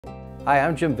Hi,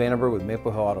 I'm Jim Vandenberg with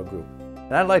Maple Hill Auto Group,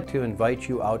 and I'd like to invite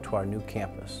you out to our new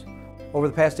campus. Over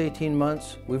the past 18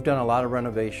 months, we've done a lot of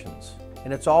renovations,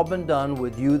 and it's all been done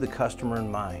with you, the customer,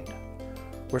 in mind.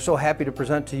 We're so happy to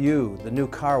present to you the new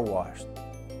car wash,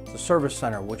 the service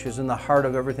center, which is in the heart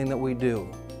of everything that we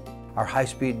do, our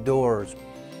high-speed doors.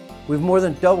 We've more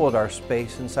than doubled our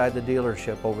space inside the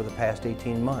dealership over the past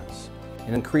 18 months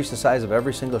and increased the size of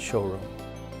every single showroom.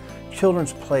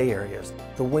 Children's play areas,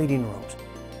 the waiting rooms.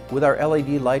 With our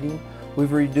LED lighting,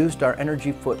 we've reduced our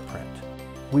energy footprint.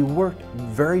 We worked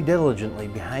very diligently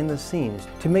behind the scenes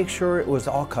to make sure it was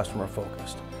all customer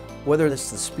focused. Whether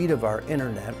it's the speed of our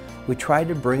internet, we tried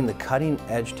to bring the cutting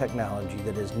edge technology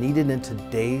that is needed in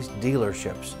today's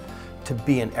dealerships to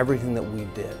be in everything that we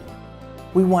did.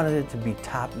 We wanted it to be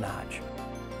top notch.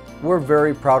 We're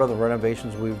very proud of the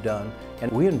renovations we've done,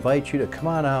 and we invite you to come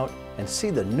on out and see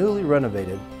the newly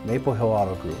renovated Maple Hill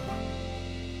Auto Group.